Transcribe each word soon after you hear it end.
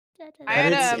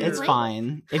It's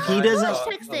fine. If he doesn't,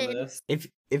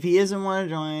 if he doesn't want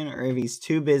to join or if he's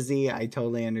too busy, I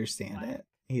totally understand it.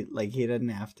 He doesn't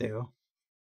have to.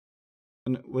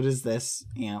 What is this,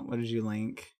 Aunt? What did you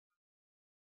link?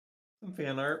 Some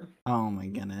fan art. Oh my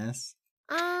goodness.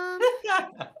 Oh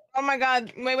my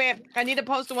god. Wait. I need to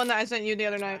post the one that I sent you the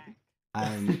other night.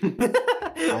 I'm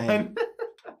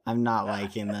not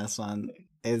liking this one.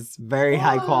 It's very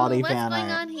high quality fan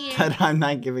art, but I'm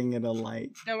not giving it a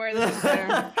like. Don't worry, this is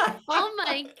better. Oh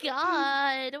my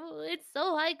god, it's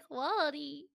so high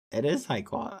quality. It is high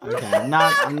quality. Okay, I'm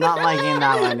not liking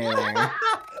that one either.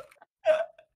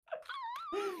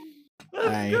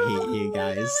 I hate you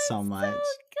guys so much.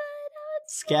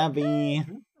 Skeppy. I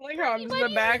like how I'm just in the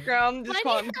background, just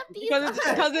calling because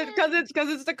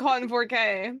it's the con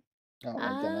 4K. Oh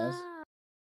my goodness.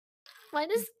 Why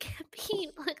does Skeppy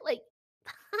look like that?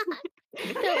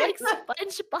 They're like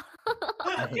SpongeBob.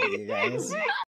 I hate you guys.